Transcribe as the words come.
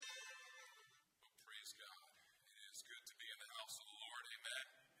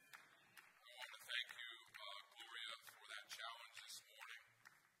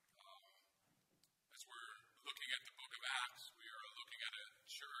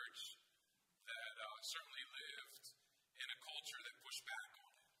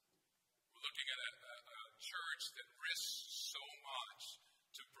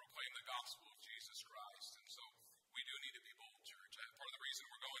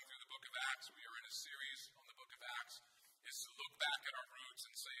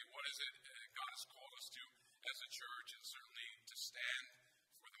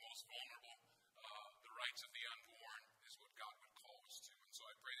rights of the unborn is what God would call us to. And so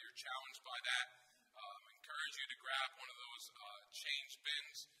I pray that you're challenged by that. I encourage you to grab one of those change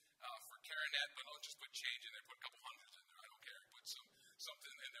bins for CareNet, but don't just put change in there. Put a couple hundreds in there. I don't care. Put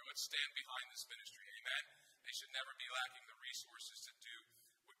something in there. Let's stand behind this ministry. Amen. They should never be lacking the resources to do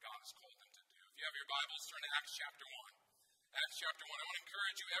what God has called them to do. If you have your Bibles, turn to Acts chapter 1. Acts chapter 1. I want to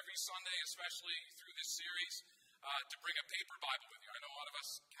encourage you every Sunday, especially through this series, to bring a paper Bible with you. I know a lot of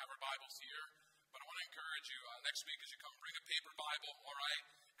us have our Bibles here, but I want to encourage you next week as you come, bring a paper Bible, all right?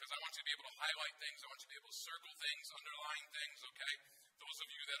 Because I want you to be able to highlight things. I want you to be able to circle things, underline things, okay? Those of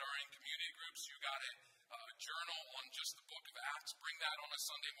you that are in community groups, you got a journal on just the book of Acts. Bring that on a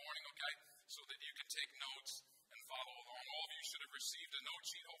Sunday morning, okay? So that you can take notes and follow along. All of you should have received a note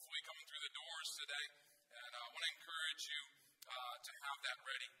sheet, hopefully coming through the doors today. And I want to encourage you to have that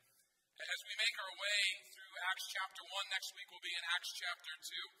ready. As we make our way through Acts chapter 1, next week we'll be in Acts chapter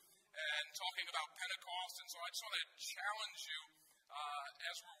 2 and talking about Pentecost. And so I just want to challenge you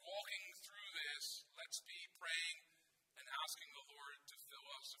as we're walking through this, let's be praying and asking the Lord to fill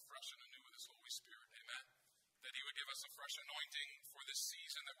us afresh and anew with His Holy Spirit. Amen. That He would give us a fresh anointing for this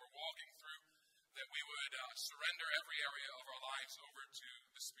season that we're walking through, that we would surrender every area of our lives over to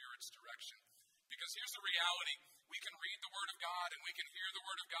the Spirit's direction. Because here's the reality. We can read the Word of God and we can hear the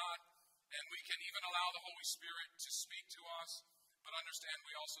Word of God and we can even allow the Holy Spirit to speak to us. But understand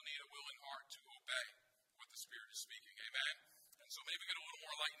we also need a willing heart to obey what the Spirit is speaking. Amen. And so maybe get a little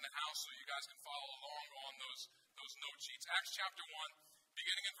more light in the house so you guys can follow along on those note sheets. Acts chapter 1,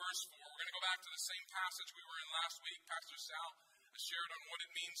 beginning in verse 4. We're going to go back to the same passage we were in last week. Pastor Sal shared on what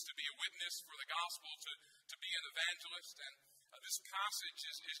it means to be a witness for the gospel, to be an evangelist. And this passage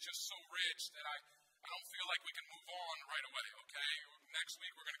is just so rich that I don't feel like we can move on right away, okay? Next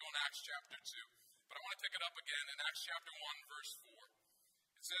week we're going to go in Acts chapter 2. But I want to pick it up again in Acts chapter 1, verse 4.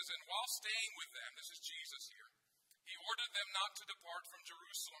 It says, "And while staying with them," this is Jesus here, "He ordered them not to depart from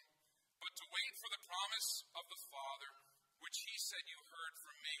Jerusalem, but to wait for the promise of the Father, which He said, 'You heard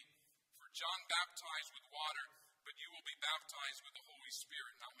from me. For John baptized with water, but you will be baptized with the Holy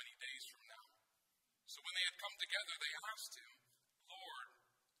Spirit not many days from now.' So when they had come together, they asked Him, 'Lord,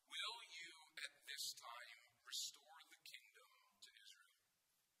 will you at this time restore the kingdom to Israel?'"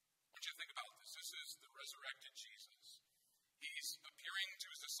 I want you to think about this. This is the resurrected Jesus. He's appearing to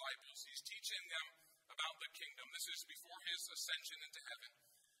His disciples. He's teaching them about the kingdom. This is before His ascension into heaven.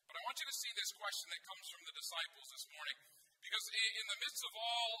 But I want you to see this question that comes from the disciples this morning. Because in the midst of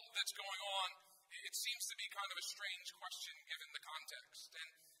all that's going on, it seems to be kind of a strange question given the context. And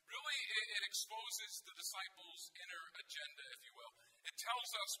really, it exposes the disciples' inner agenda, if you will. It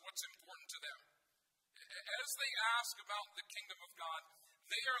tells us what's important to them. As they ask about the kingdom of God,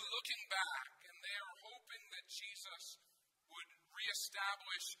 they are looking back and they are hoping that Jesus would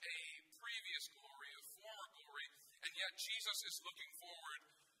reestablish a previous glory, a former glory, and yet Jesus is looking forward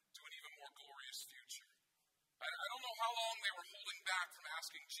to an even more glorious future. I don't know how long they were holding back from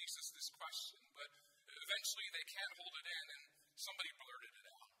asking Jesus this question, but eventually they can't hold it in and somebody blurted it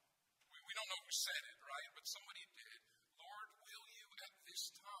out. We don't know who said it, right? But somebody did. "Lord, will you at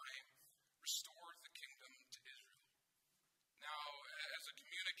this time restore the kingdom to Israel?" Now, as a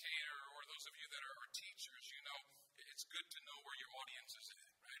communicator, or those of you that are teachers, you know, it's good to know where your audience is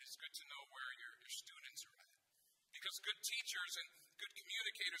at, right? It's good to know where your students are at. Because good teachers and good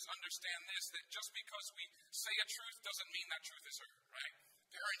communicators understand this, that just because we say a truth doesn't mean that truth is heard, right?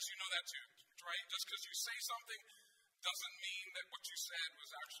 Parents, you know that too, right? Just because you say something doesn't mean that what you said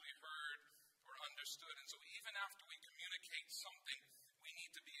was actually heard or understood. And so even after we communicate something, we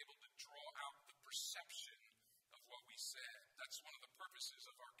need to be able to draw out the perception of what we said. That's one of the purposes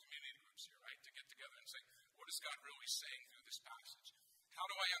of our community groups here, right? To get together and say, what is God really saying through this passage? How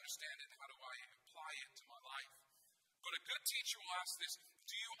do I understand it? How do I apply it to my life? But a good teacher will ask this,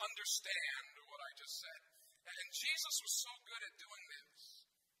 do you understand what I just said? And Jesus was so good at doing this.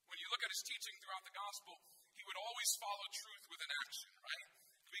 When you look at His teaching throughout the gospel, He would always follow truth with an action, right?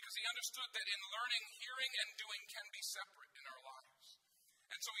 Because He understood that in learning, hearing, and doing can be separate in our lives.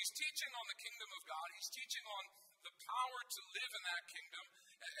 And so He's teaching on the kingdom of God. He's teaching on the power to live in that kingdom.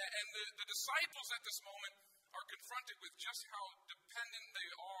 And the disciples at this moment are confronted with just how dependent they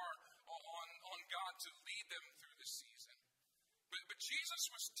are on God to lead them through this season. But Jesus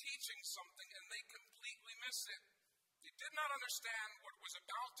was teaching something and they completely miss it. They did not understand what was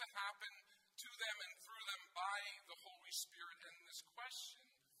about to happen to them and through them by the Holy Spirit. And this question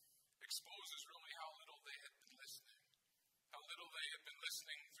exposes really how little they had been listening. How little they had been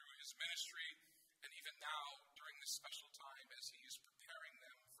listening through His ministry, and even now during this special time as He is preparing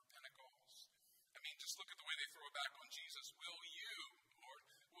them for Pentecost. I mean, just look at the way they throw it back on Jesus. Will you, Lord,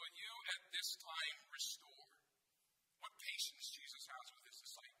 will you at this time restore? What patience Jesus has with his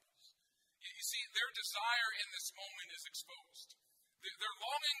disciples. You see, their desire in this moment is exposed. They're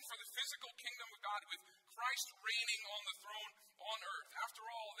longing for the physical kingdom of God with Christ reigning on the throne on earth. After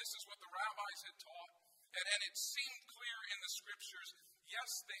all, this is what the rabbis had taught. And it seemed clear in the scriptures.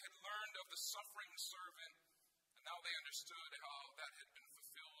 Yes, they had learned of the suffering servant. And now they understood how that had been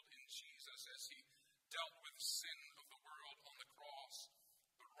fulfilled in Jesus as he dealt with the sin of the world on the cross.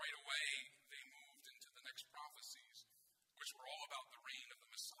 But right away, they moved into the next prophecies, which were all about the reign of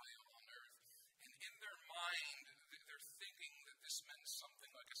the Messiah on earth. And in their mind, they're thinking that this meant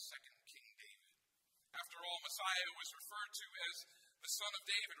something like a second King David. After all, Messiah was referred to as the son of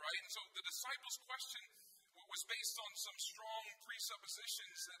David, right? And so the disciples' question was based on some strong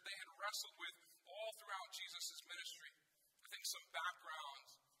presuppositions that they had wrestled with all throughout Jesus' ministry. I think some background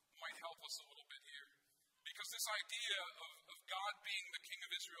might help us a little bit here. Because this idea of God being the King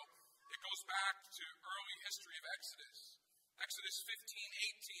of Israel, it goes back to early history of Exodus. Exodus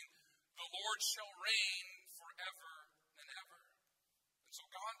 15:18, the Lord shall reign forever and ever. And so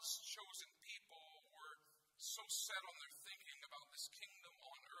God's chosen people were so set on their thinking about this kingdom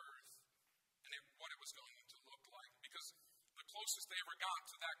on earth and what it was going to look like. Because the closest they ever got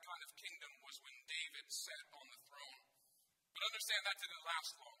to that kind of kingdom was when David sat on the throne. But understand that didn't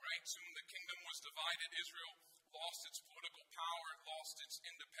last long, right? Soon the kingdom was divided. Israel lost its political power, it lost its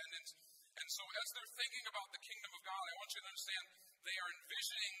independence. And so as they're thinking about the kingdom of God, I want you to understand they are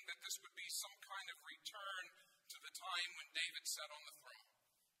envisioning that this would be some kind of return to the time when David sat on the throne.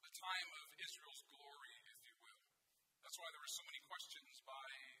 The time of Israel's glory, if you will. That's why there were so many questions by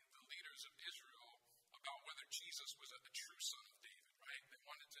the leaders of Israel about whether Jesus was a true son of David, right? They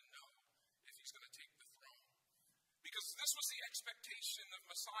wanted to know if he's going to take the throne. Because this was the expectation of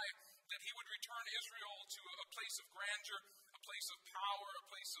Messiah, that he would return Israel to a place of grandeur, a place of power, a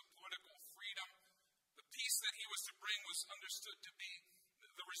place of political freedom. The peace that he was to bring was understood to be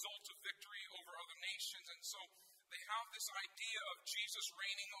the result of victory over other nations. And so they have this idea of Jesus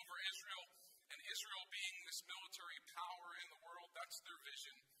reigning over Israel, and Israel being this military power in the world. That's their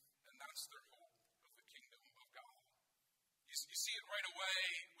vision, and that's their hope of the kingdom of God. You see it right away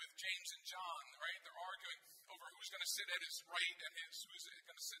with James and John, right? They're arguing over who's going to sit at his right and who's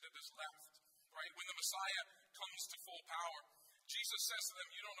going to sit at his left, right? When the Messiah comes to full power, Jesus says to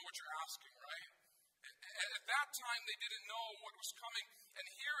them, you don't know what you're asking, right? And at that time, they didn't know what was coming. And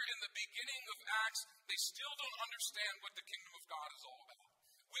here in the beginning of Acts, they still don't understand what the kingdom of God is all about.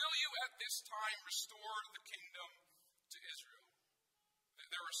 Will you at this time restore the kingdom to Israel?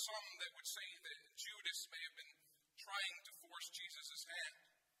 There are some that would say that Judas may have been trying to force Jesus' hand.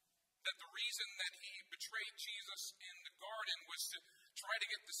 That the reason that he betrayed Jesus in the garden was to try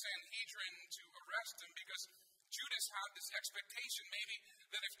to get the Sanhedrin to arrest him, because Judas had this expectation maybe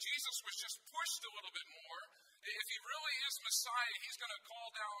that if Jesus was just pushed a little bit more, if he really is Messiah, he's going to call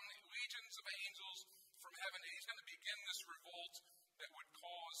down legions of angels from heaven, and he's going to begin this revolt that would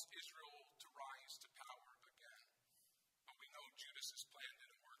cause Israel to rise to power again. But we know Judas's plan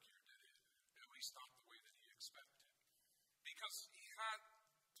didn't work here, did it? At least not the way that he expected. Because he had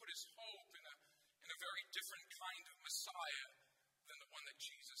put his hope in a very different kind of Messiah than the one that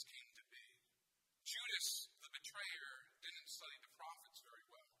Jesus came to be. Judas, the betrayer, didn't study the prophets very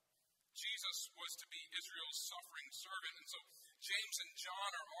well. Jesus was to be Israel's suffering servant, and so James and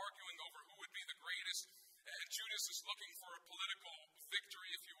John are arguing over who would be the greatest, and Judas is looking for a political victory,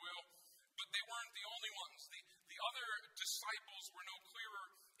 if you will. But they weren't the only ones. The other disciples were no clearer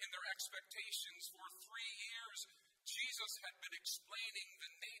in their expectations. For 3 years, Jesus had been explaining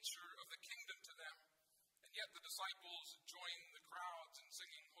the nature of the kingdom to them. And yet the disciples joined the crowds in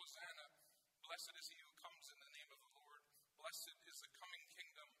singing, Hosanna, blessed is he who comes in the name of the Lord. Blessed is the coming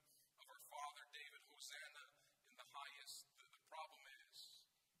kingdom of our father David. Hosanna in the highest. The problem is,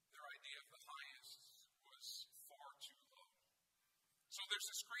 their idea of the highest was far too low. So there's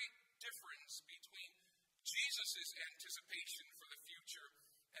this great difference between Jesus' anticipation for the future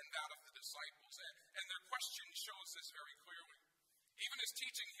and that of the disciples. And their question shows this very clearly. Even his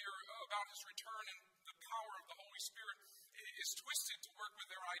teaching here about his return and the power of the Holy Spirit is twisted to work with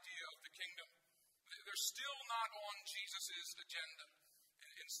their idea of the kingdom. They're still not on Jesus' agenda.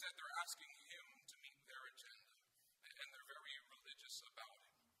 Instead, they're asking him to meet their agenda. And they're very religious about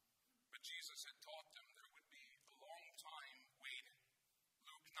it. But Jesus had taught them there would be a long time waiting.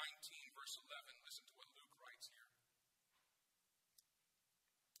 Luke 19, verse 11. Listen to what Luke writes here.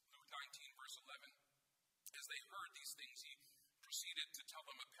 Luke 19, verse 11. As they heard these things, he proceeded to tell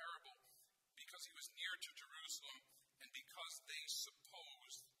them a parable, because he was near to Jerusalem and because they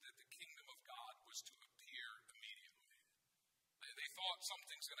supposed that the kingdom of God was to appear immediately. They thought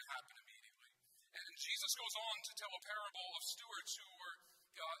something's going to happen immediately. And Jesus goes on to tell a parable of stewards who were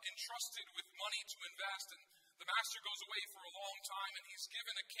entrusted with money to invest, and the master goes away for a long time, and he's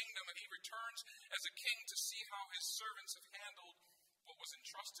given a kingdom, and he returns as a king to see how his servants have handled what was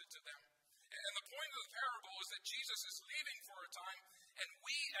entrusted to them. And the point of the parable is that Jesus is leaving for a time, and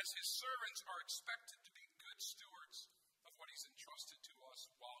we as his servants are expected to be good stewards of what he's entrusted to us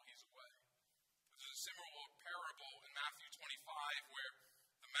while he's away. There's a similar parable in Matthew 25 where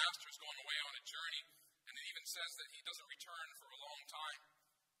the master is going away on a journey, and it even says that he doesn't return for a long time.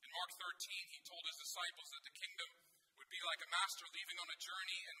 In Mark 13, he told his disciples that the kingdom would be like a master leaving on a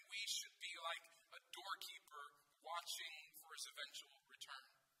journey, and we should be like a doorkeeper watching for his eventual return.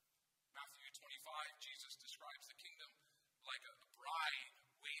 Matthew 25, Jesus describes the kingdom like a bride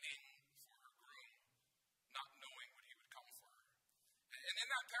waiting for her groom, not knowing when he would come for her. And in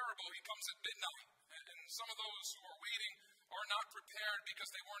that parable, he comes at midnight, and some of those who are waiting are not prepared because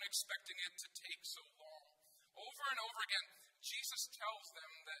they weren't expecting it to take so long. Over and over again, Jesus tells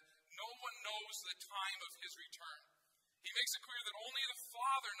them that no one knows the time of his return. He makes it clear that only the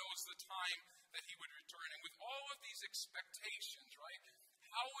Father knows the time that he would return. And with all of these expectations, right,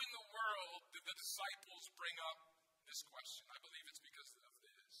 how in the world did the disciples bring up this question? I believe it's because of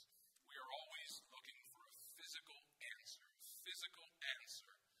this. We are always looking for a physical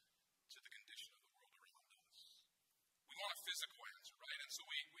answer to the condition of the world around us. We want a physical answer, right? And so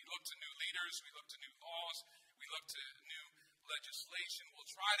we look to new leaders, we look to new laws, we look to new legislation. We'll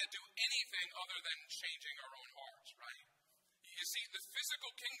try to do anything other than changing our own hearts, right? You see, the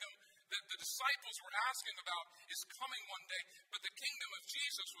physical kingdom that the disciples were asking about is coming one day, but the kingdom of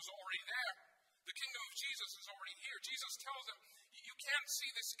Jesus was already there. The kingdom of Jesus is already here. Jesus tells them, you can't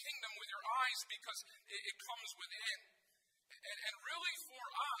see this kingdom with your eyes because it comes within. And really for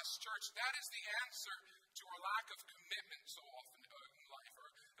us, church, that is the answer to our lack of commitment so often in life, or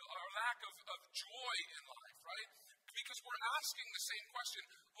our lack of joy in life, right? Because we're asking the same question,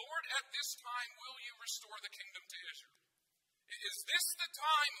 Lord, at this time, will you restore the kingdom to Israel? Is this the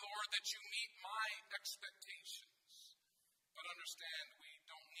time, Lord, that you meet my expectations? But understand, we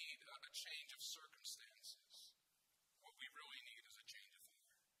don't need a change of circumstances. What we really need is a change of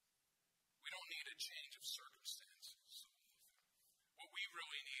heart. We don't need a change of circumstances so often. What we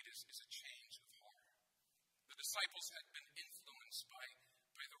really need is a change of heart. The disciples had been influenced by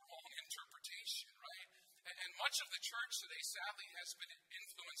the wrong interpretation, right? And much of the church today, sadly, has been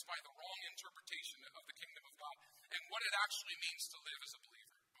influenced by the wrong interpretation of the kingdom of God and what it actually means to live as a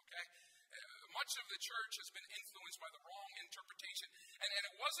believer, okay? Much of the church has been influenced by the wrong interpretation, and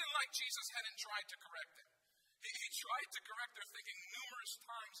it wasn't like Jesus hadn't tried to correct them. He tried to correct their thinking numerous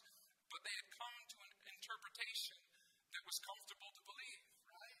times, but they had come to an interpretation that was comfortable to believe,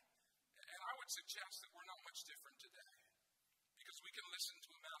 right? And I would suggest that we're not much different today, because we can listen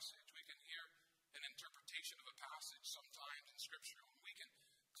to a message, we can hear an interpretation of a passage sometimes in Scripture, and we can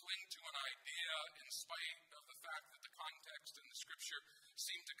cling to an idea in spite of the fact that the context and the Scripture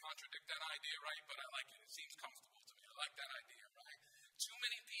seem to contradict that idea, right? But I like it. It seems comfortable to me. I like that idea, right? Too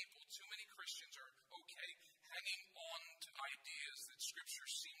many people, too many Christians are okay hanging on to ideas that Scripture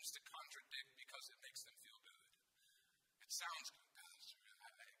seems to contradict because it makes them feel good. It sounds good, Pastor.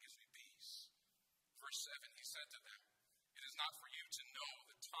 It gives me peace. Verse 7, he said to them, it is not for you to know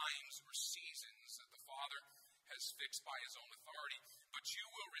the times or seasons that the Father has fixed by his own authority, but you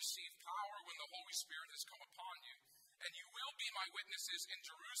will receive power when the Holy Spirit has come upon you. And you will be my witnesses in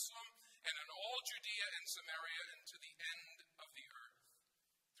Jerusalem and in all Judea and Samaria and to the end of the earth.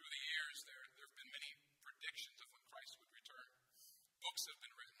 Through the years, there have been many predictions of when Christ would return. Books have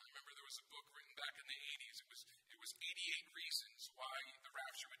been written. I remember there was a book written back in the 80s. It was 88 reasons why the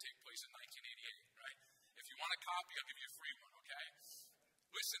rapture would take place in 1988, right? If you want a copy, I'll give you a free one, okay?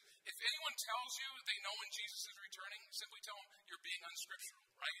 Listen, if anyone tells you they know when Jesus is returning, simply tell them you're being unscriptural,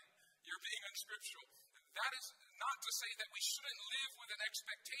 right? You're being unscriptural. That is not to say that we shouldn't live with an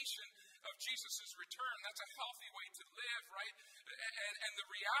expectation of Jesus' return. That's a healthy way to live, right? And the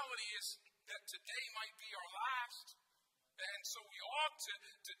reality is that today might be our last. And so we ought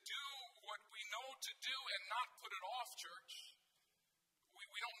to do what we know to do and not put it off, church.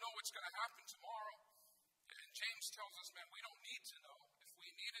 We don't know what's going to happen tomorrow. And James tells us, man, we don't need to know. If we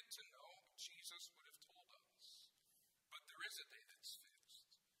needed to know, Jesus would have told us. But there is a day that's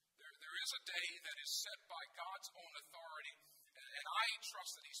fixed. There is a day that is set by God's own authority. And I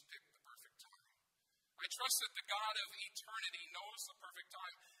trust that he's picked the perfect time. I trust that the God of eternity knows the perfect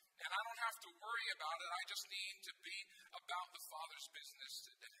time. And I don't have to worry about it. I just need to be about the Father's business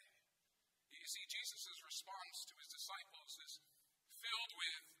today. You see, Jesus' response to his disciples is filled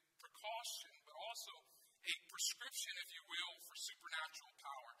with precaution, but also a prescription, if you will, for supernatural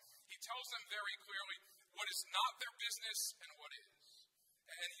power. He tells them very clearly what is not their business and what is.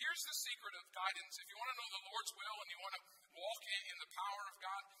 And here's the secret of guidance. If you want to know the Lord's will and you want to walk in the power of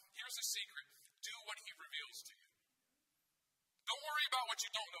God, here's the secret. Do what he reveals to you. Don't worry about what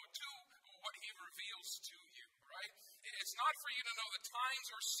you don't know. Do what he reveals to you, right? It's not for you to know the times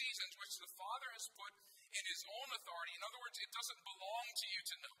or seasons which the Father has put in his own authority. In other words, it doesn't belong to you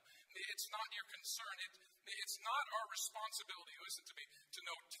to know. It's not your concern. It's not our responsibility, listen to me, to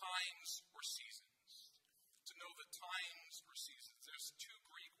know times or seasons. To know the times or seasons. There's two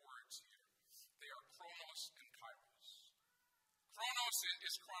Greek words here. They are chronos and kairos. Chronos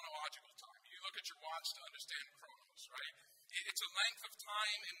is chronological time. You look at your watch to understand chronos, right? It's a length of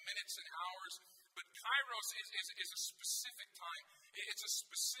time in minutes and hours, but kairos is a specific time. It's a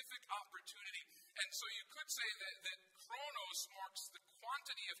specific opportunity. And so you could say that chronos marks the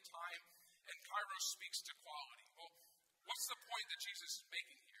quantity of time and kairos speaks to quality. Well, what's the point that Jesus is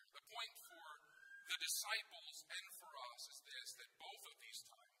making here? The point for the disciples and for us is this, that both of these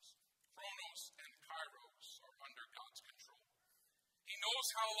times, chronos and kairos, are under God's control. He knows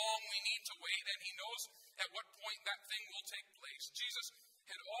how long we need to wait, and he knows at what point that thing will take place. Jesus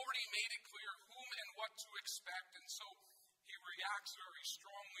had already made it clear whom and what to expect, and so he reacts very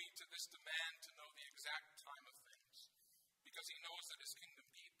strongly to this demand to know the exact time of things, because he knows that his kingdom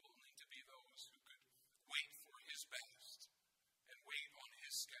people need to be those who could wait for his best and wait on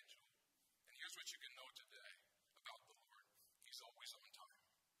his schedule. And here's what you can know today about the Lord. He's always on time.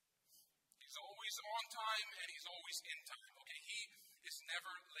 He's always on time, and he's always in time. Okay, he is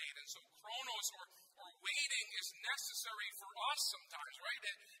never late. And so chronos or waiting is necessary for us sometimes, right?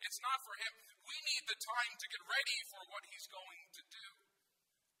 It's not for him. We need the time to get ready for what he's going to do.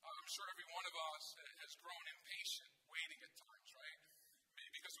 I'm sure every one of us has grown impatient waiting at times, right?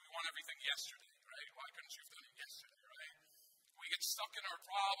 Maybe because we want everything yesterday, right? Why couldn't you have done it yesterday, right? We get stuck in our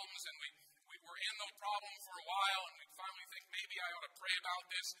problems, and we're in the problem for a while, and we finally think maybe I ought to pray about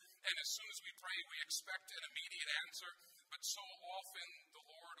this. And as soon as we pray, we expect an immediate answer. But so often the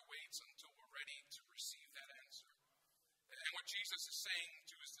Lord waits until we're ready to receive that answer. And what Jesus is saying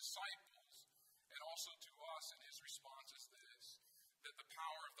to his disciples and also to us in his response is this, that the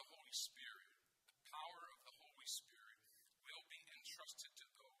power of the Holy Spirit will be entrusted to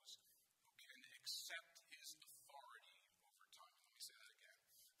those who can accept his authority over time. Let me say that again.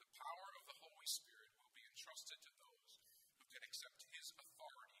 The power of the Holy Spirit will be entrusted to those who can accept his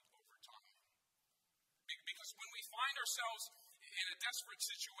authority over time. Because when we find ourselves in a desperate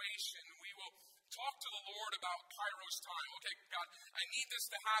situation, we will talk to the Lord about Kairos time. Okay, God, I need this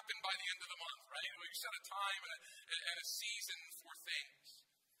to happen by the end of the month, right? You set a time and a season for things.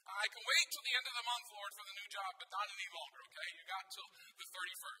 I can wait till the end of the month, Lord, for the new job, but not any longer, okay? You got till the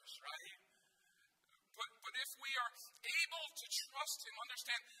 31st, right? But if we are able to trust him,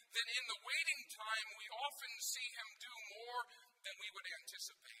 understand that in the waiting time, we often see him do more than we would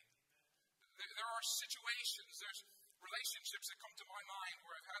anticipate. There are situations, there's relationships that come to my mind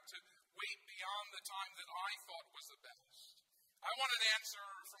where I've had to wait beyond the time that I thought was the best. I wanted an answer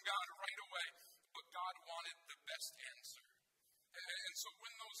from God right away, but God wanted the best answer. And so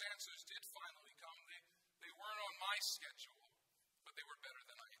when those answers did finally come, they weren't on my schedule, but they were better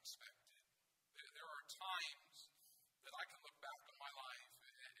than I expected. There are times that I can look back on my life,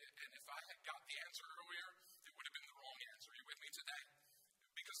 and if I had got the answer earlier, it would have been the wrong answer. Are you with me today?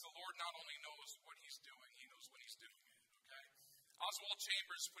 Because the Lord not only knows what he's doing, he knows when he's doing it, okay? Oswald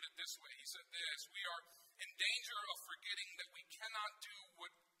Chambers put it this way. He said this, we are in danger of forgetting that we cannot do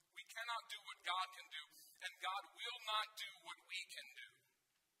what God can do, and God will not do what we can do.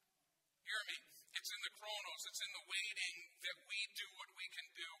 Hear me? It's in the chronos, it's in the waiting that we do what we can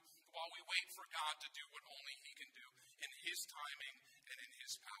do while we wait for God to do what only he can do in his timing and in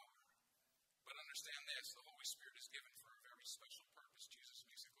his power. But understand this, the Holy Spirit is given for a very special purpose. Jesus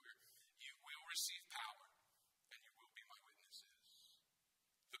makes it clear. You will receive power, and you will be my witnesses.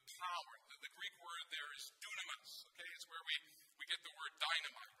 The power, the Greek word there is dunamis, okay? It's where we get the word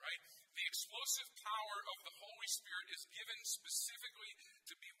dynamite, right? The explosive power of the Holy Spirit is given specifically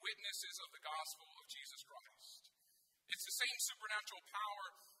to be witnesses of the gospel of Jesus Christ. It's the same supernatural power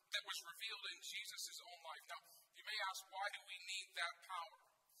that was revealed in Jesus' own life. Now, you may ask, why do we need that power?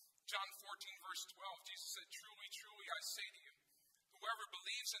 John 14, verse 12, Jesus said, truly, truly, I say to you, whoever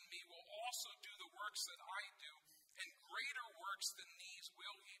believes in me will also do the works that I do, and greater works than these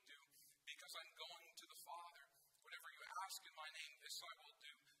will he do, because I'm going to the Father. Whatever you ask in my name, this I will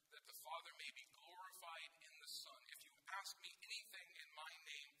do, that the Father may be glorified in the Son. If you ask me anything in my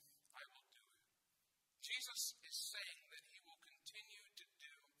name, I will do it. Jesus is saying that he will continue to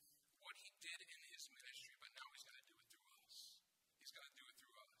do what he did in his ministry,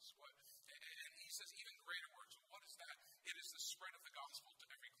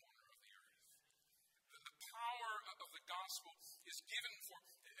 given for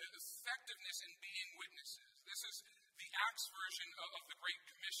effectiveness in being witnesses. This is the Acts version of the Great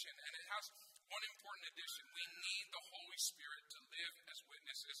Commission, and it has one important addition. We need the Holy Spirit to live as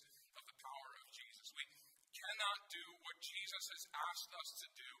witnesses of the power of Jesus. We cannot do what Jesus has asked us to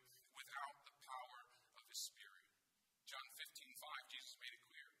do without the power of His Spirit. John 15:5, Jesus made it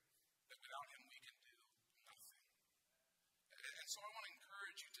clear that without Him we can do nothing. And so I want to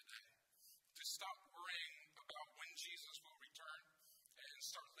encourage you today to stop worrying about when Jesus will return and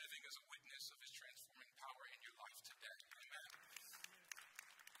start living as a witness of His transforming power in your life today. Amen.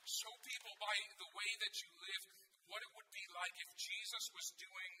 Show people by the way that you live what it would be like if Jesus was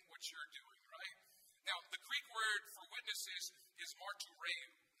doing what you're doing, right? Now, the Greek word for witnesses is martyreu.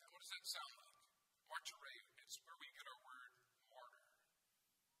 Now, what does that sound like? Martyreu. It's where we get our word martyr.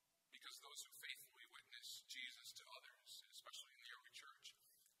 Because those who faithfully witness Jesus to others, especially in the early church,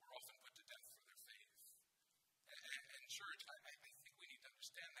 were often put to death for their faith. And church, I think we need to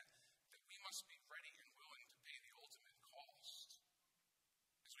understand that we must be ready and willing to pay the ultimate cost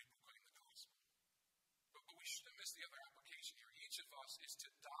as we proclaim the gospel. But we shouldn't miss the other application here. Each of us is to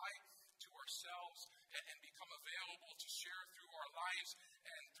die to ourselves and become available to share through our lives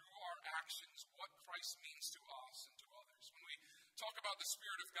and through our actions what Christ means to us and to others. When we talk about the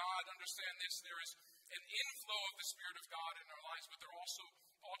Spirit of God, understand this, there is an inflow of the Spirit of God in our lives, but there also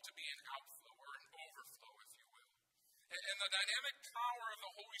ought to be an outflow or an overflow, if you will. And the dynamic power of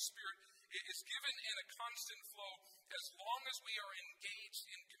the Holy Spirit is given in a constant flow as long as we are engaged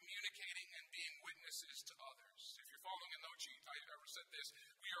in communicating and being witnesses to others. If you're following a note sheet, I've ever said this,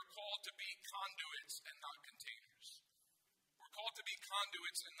 we are called to be conduits and not containers. We're called to be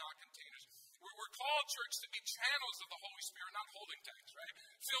conduits and not containers. We're called, church, to be channels of the Holy Spirit, not holding tanks, right?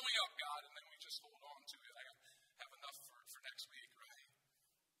 Fill me up, God, and then we just hold on to it. I have enough for next week, right?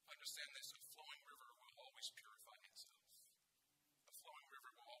 Understand this, a flowing river will always purify itself. A flowing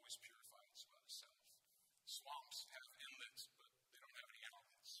river will always purify itself. Swamps have inlets, but they don't have any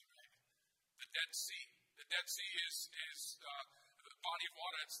outlets, right? The Dead Sea is the body of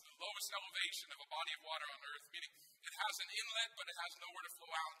water. It's the lowest elevation of a body of water on earth, meaning it has an inlet, but it has nowhere to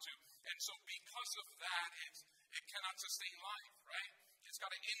flow out to. And so because of that, it cannot sustain life, right? It's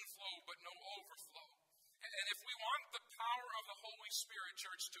got an inflow, but no overflow. And if we want the power of the Holy Spirit,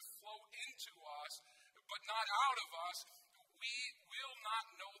 church, to flow into us, but not out of us, we will not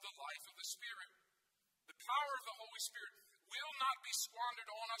know the life of the Spirit. The power of the Holy Spirit will not be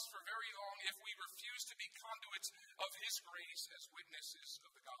squandered on us for very long if we refuse to be conduits of His grace as witnesses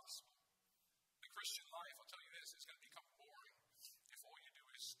of the gospel. The Christian life, I'll tell you this, is going to become boring if all you do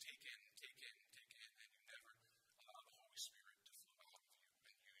is take in, and you never allow the Holy Spirit to flow out of you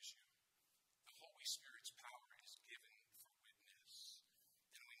and use you. The Holy Spirit's power is given for witness.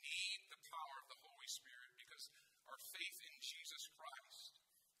 And we need the power of the Holy Spirit because our faith in Jesus Christ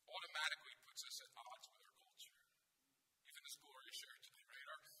automatically puts us at odds with our culture. Even as Gloria shared today, right?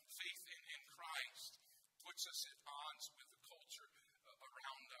 Our faith in Christ puts us at odds with the culture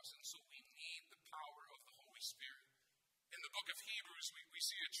around us. And so we need the power of the Holy Spirit. In the book of Hebrews, we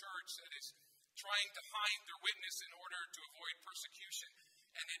see a church that is trying to hide their witness in order to avoid persecution.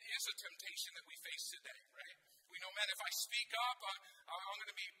 And it is a temptation that we face today, right? We know, man, if I speak up, I'm going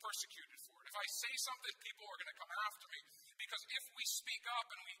to be persecuted for it. If I say something, people are going to come after me. Because if we speak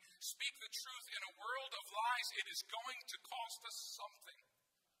up and we speak the truth in a world of lies, it is going to cost us something.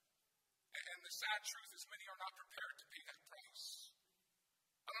 And the sad truth is many are not prepared to pay that price.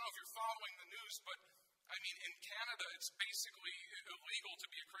 I don't know if you're following the news, but I mean, in Canada, it's basically illegal to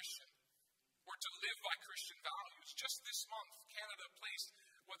be a Christian or to live by Christian values. Just this month, Canada placed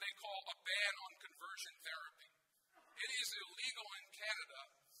what they call a ban on conversion therapy. It is illegal in Canada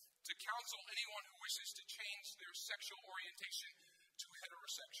to counsel anyone who wishes to change their sexual orientation to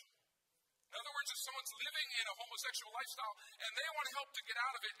heterosexual. In other words, if someone's living in a homosexual lifestyle and they want help to get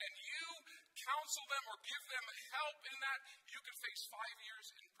out of it, and you counsel them or give them help in that, you can face 5 years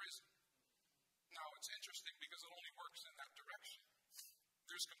in prison. Now, it's interesting because it only works in that direction.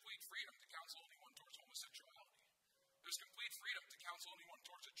 There's complete freedom to counsel anyone towards homosexuality. There's complete freedom to counsel anyone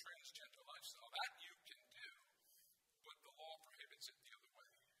towards a transgender lifestyle. That you can do, but the law prohibits it the other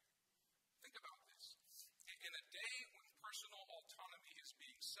way. Think about this. In a day when personal autonomy is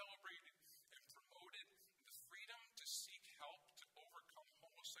being celebrated and promoted, the freedom to seek help to overcome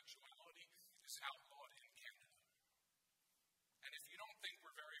homosexuality is outlawed in Canada. And if you don't think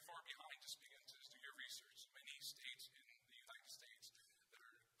we're very far behind, just begin to do your research. Many states in the United States that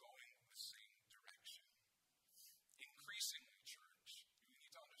are going the same direction. Increasingly, church, you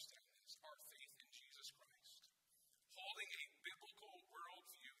need to understand this, our faith in Jesus Christ, holding a biblical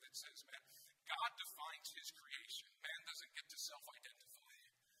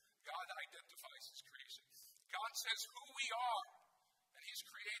are, and he's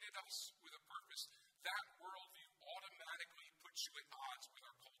created us with a purpose, that worldview automatically puts you at odds with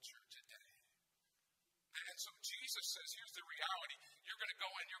our culture today. And so Jesus says, here's the reality. You're going to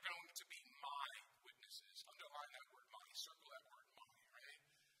go and you're going to be my witnesses. Underline that word, my. Circle that word, my, right?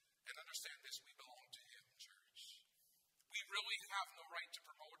 And understand this, we belong to him, church. We really have no right to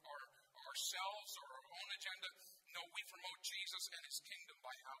promote ourselves or our own agenda. No, we promote Jesus and his kingdom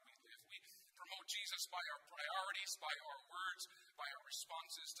by how we live. We promote Jesus by our priorities, by our words, by our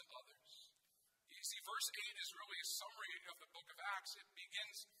responses to others. You see, verse 8 is really a summary of the book of Acts. It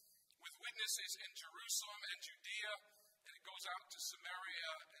begins with witnesses in Jerusalem and Judea, and it goes out to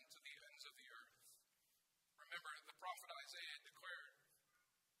Samaria and to the ends of the earth. Remember, the prophet Isaiah declared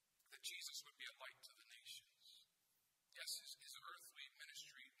that Jesus would be a light to the nations. Yes, his earthly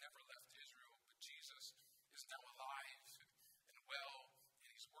ministry never left Israel, but Jesus is now alive and well, and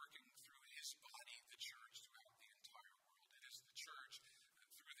he's working through his body, the church, throughout the entire world. It is the church,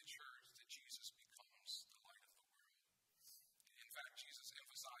 through the church, that Jesus becomes the light of the world. In fact, Jesus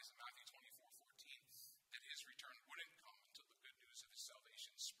emphasized in Matthew 24:14 that his return wouldn't come until the good news of his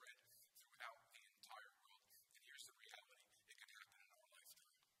salvation spread throughout the entire world. And here's the reality. It can happen in our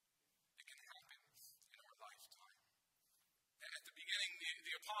lifetime. It can happen in our lifetime. At the beginning,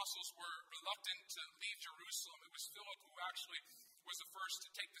 the apostles were reluctant to leave Jerusalem. It was Philip who actually was the first to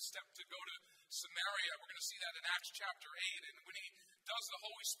take the step to go to Samaria. We're going to see that in Acts chapter 8. And when he does, the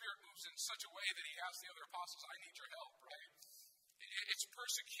Holy Spirit moves in such a way that he asks the other apostles, I need your help, right? It's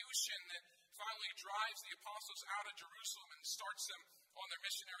persecution that finally drives the apostles out of Jerusalem and starts them on their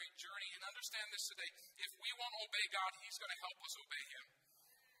missionary journey. And understand this today, if we won't obey God, he's going to help us obey him.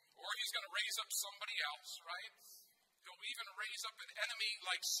 Or he's going to raise up somebody else, right? He'll even raise up an enemy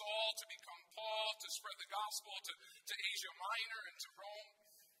like Saul to become Paul, to spread the gospel to Asia Minor and to Rome.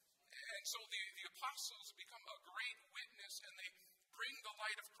 And so the apostles become a great witness, and they bring the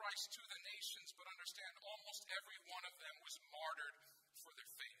light of Christ to the nations, but understand almost every one of them was martyred for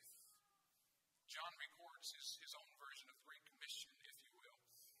their faith. John records his own version of the Great Commission, if you will.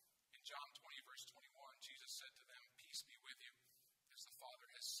 In John 20, verse 21, Jesus said to them, peace be with you. As the Father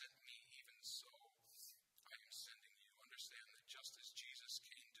has sent me, even so I am sending you. Understand that just as Jesus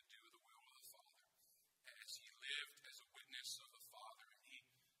came to do the will of the Father, as he lived as a witness of the Father, and he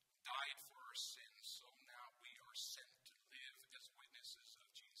died for our sins, so now we are sent to live as witnesses of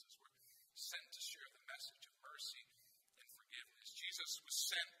Jesus. We're sent to share the message of mercy and forgiveness. Jesus was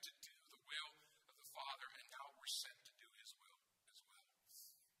sent to do the will of the Father, and now we're sent to do his will as well.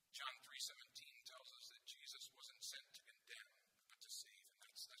 John 3:17 tells us that Jesus wasn't sent to condemn, but to save. And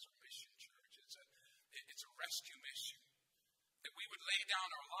that's our mission, church. It's a rescue mission. That we would lay down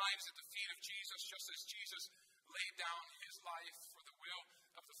our lives at the feet of Jesus, just as Jesus laid down his life for the will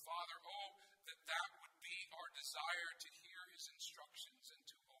of the Father. Oh, that would be our desire, to hear his instructions and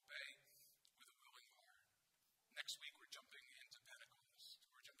to obey with a willing heart. Next week we're jumping into Pentecost.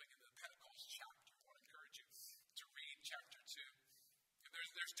 We're jumping into the Pentecost chapter. I want to encourage you to read chapter 2.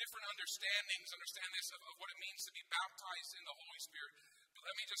 There's different understandings, understand this, of what it means to be baptized in the Holy Spirit. But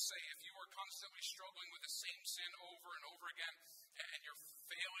let me just say, if you are constantly struggling with the same sin over and over again, and you're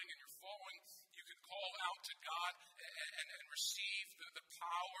failing and you're falling, you can call out to God and receive the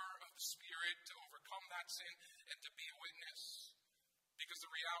power of the Spirit to overcome that sin and to be a witness. Because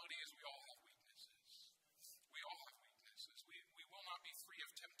the reality is we all have weaknesses. We all have weaknesses. We will not be free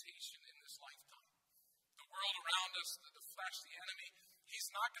of temptation in this lifetime. The world around us, the flesh, the enemy,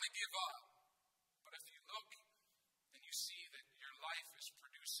 he's not going to give up. But if you look and you see that your life is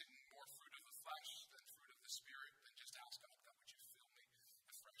producing more fruit of the flesh than fruit of the Spirit, then just ask God, God, would you fill me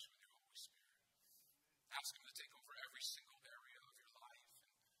afresh with your Holy Spirit? Ask him to take over every single area of your life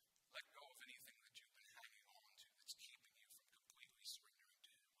and let go of anything that you've been hanging on to that's keeping you from completely surrendering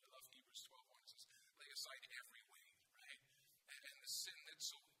to him. I love Hebrews 12:1. It says, lay aside every weight, right? And the sin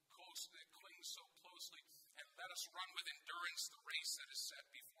that's so close, that clings so closely, and let us run with endurance the race that is set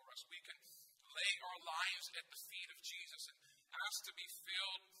before us. We can lay our lives at the feet of Jesus and ask to be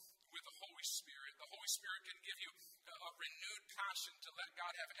filled with the Holy Spirit. The Holy Spirit can give you a renewed passion to let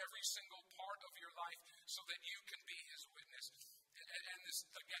God have every single part of your life so that you can be his witness. And this,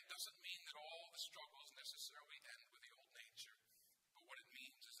 again, doesn't mean that all the struggles necessarily end with the old nature. But what it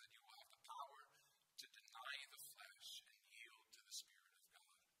means is that you will have the power to deny the flesh and yield to the Spirit of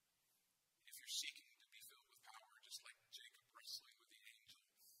God. If you're seeking to be filled with power, just like Jacob wrestling with the angel,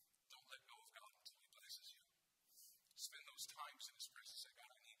 don't let go of God until he blesses you. Spend those times in his presence. Say,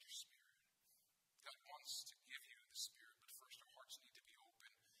 God, I need your Spirit. God wants to give you the Spirit, but first our hearts need to be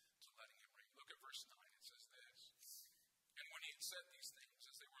open to letting him reign. Look at verse 9. It says this. And when he had said these things,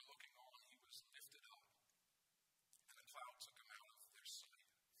 as they were looking on, he was lifted up.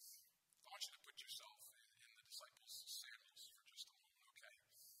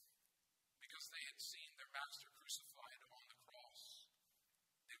 their master crucified on the cross.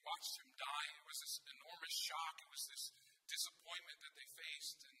 They watched him die. It was this enormous shock. It was this disappointment that they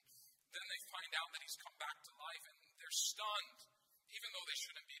faced. And then they find out that he's come back to life, and they're stunned, even though they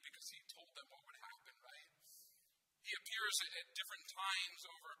shouldn't be, because he told them what would happen, right? He appears at different times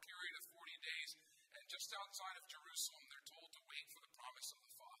over a period of 40 days, and just outside of Jerusalem, they're told to wait for the promise of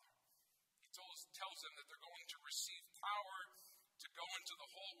the Father. He tells them that they're going to receive power to go into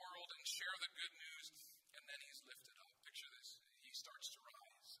the whole world and share the good news, and then he's lifted up. Picture this. He starts to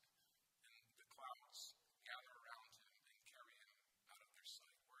rise, and the clouds gather around him and carry him out of their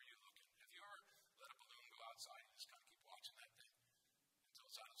sight. Where are you looking? Have you ever let a balloon go outside and just kind of keep watching that thing until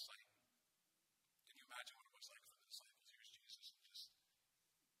it's out of sight? Can you imagine what it was like for the disciples? Here's Jesus, and just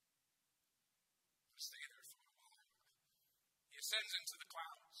stay there for a while. He ascends into the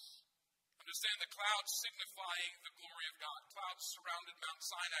clouds. Understand, the clouds signifying the glory of God. Clouds surrounded Mount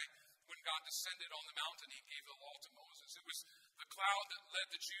Sinai when God descended on the mountain. He gave the law to Moses. It was the cloud that led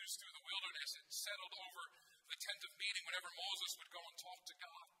the Jews through the wilderness. It settled over the tent of meeting whenever Moses would go and talk to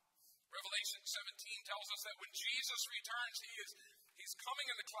God. Revelation 17 tells us that when Jesus returns, he's coming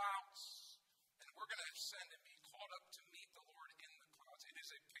in the clouds, and we're going to ascend and be caught up to meet the Lord in the clouds. It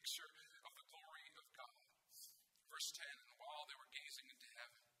is a picture of the glory of God. Verse 10, and while they were gazing into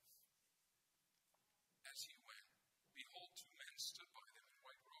heaven, as he went, behold, two men stood by them in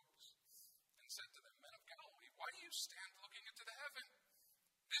white robes, and said to them, Men of Galilee, why do you stand looking into the heaven?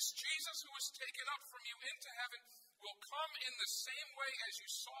 This Jesus who was taken up from you into heaven will come in the same way as you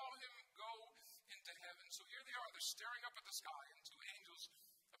saw him go into heaven. So here they are, they're staring up at the sky, and two angels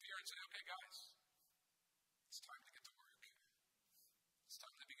appear and say, Okay, guys, it's time to get to work. It's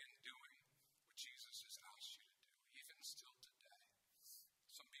time to begin doing what Jesus has asked you to do, even still today.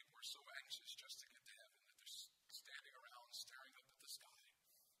 Some people are so anxious just to get to heaven that they're standing around staring up at the sky,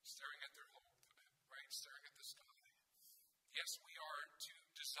 staring at their hope, right? Staring at the sky. Yes, we are to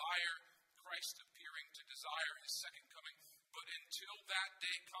desire Christ appearing, to desire his second coming, but until that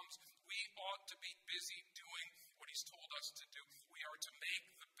day comes, we ought to be busy doing what he's told us to do. We are to make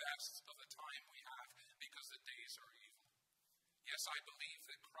the best of the time we have, because the days are evil. Yes, I believe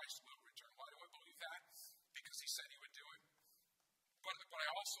that Christ will return. Why do I believe that? Because he said he would do it. But I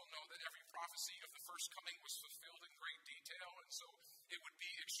also know that every prophecy of the first coming was fulfilled in great detail, and so it would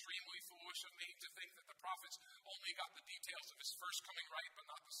be extremely foolish of me to think that the prophets only got the details of his first coming right, but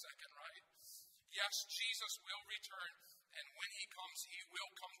not the second right. Yes, Jesus will return, and when he comes, he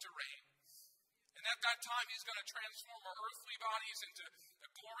will come to reign. And at that time, he's going to transform our earthly bodies into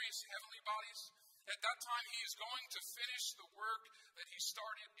glorious heavenly bodies. At that time, he is going to finish the work that he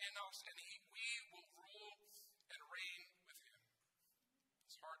started in us, and we will rule and reign with him.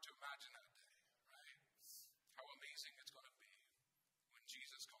 It's hard to imagine that day, right? How amazing it's going to be when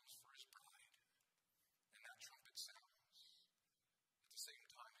Jesus comes for his bride, and that trumpet sounds. At the same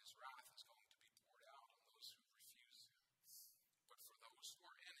time, his wrath is going to be poured out on those who refuse him. But for those who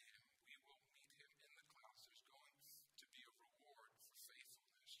are in him, we will meet him in the clouds. There's going to be a reward for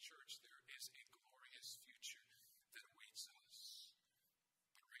faithfulness. Church, there is a glorious future that awaits us.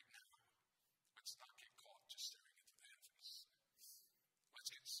 But right now, let's not get caught just staring into the heavens. Let's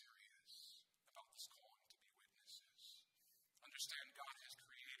get serious about this calling to be witnesses. Understand, God has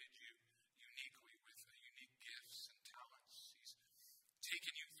created you uniquely with unique gifts and talents. He's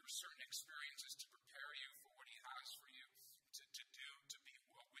taken you through certain experiences to prepare you for what he has for you to do, to be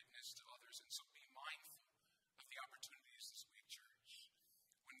a witness to others. And so be mindful of the opportunities this week, church.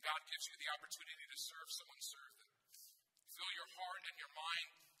 When God gives you the opportunity to serve someone, serve them. Fill your heart and your mind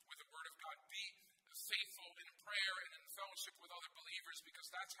with the word of God. Be faithful in prayer and in fellowship with other believers, because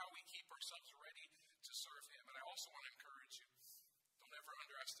that's how we keep ourselves ready to serve him. And I also want to encourage you, don't ever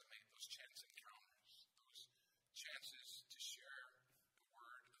underestimate those chance encounters, those chances to share the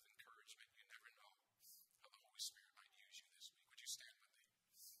word of encouragement. You never know how the Holy Spirit might use you this week. Would you stand with me?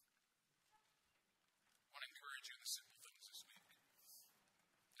 I want to encourage you in the simple things this week.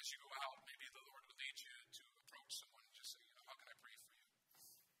 As you go out, maybe the Lord will lead you to approach someone and just say, how can I pray for you?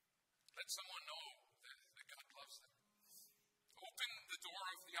 Let someone know that God loves them. Open the door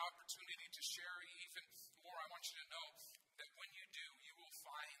of the opportunity to share even more. I want you to know that when you do, you will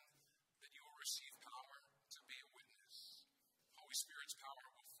find that you will receive power to be a witness. Holy Spirit's power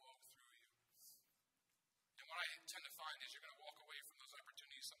will flow through you. And what I tend to find is you're going to walk away from those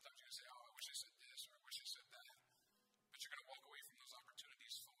opportunities. Sometimes you're going to say, I wish I said this, or I wish I said that. But you're going to walk away from those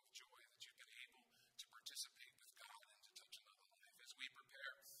opportunities full of joy that you've been able to participate with God and to touch another life. As we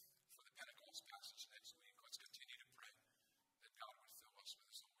prepare for the Pentecost passage next week, let's continue to pray that God would fill us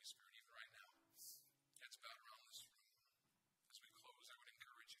with his Holy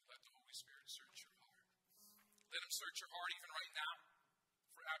search your heart even right now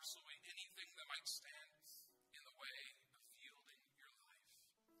for absolutely anything that might stand in the way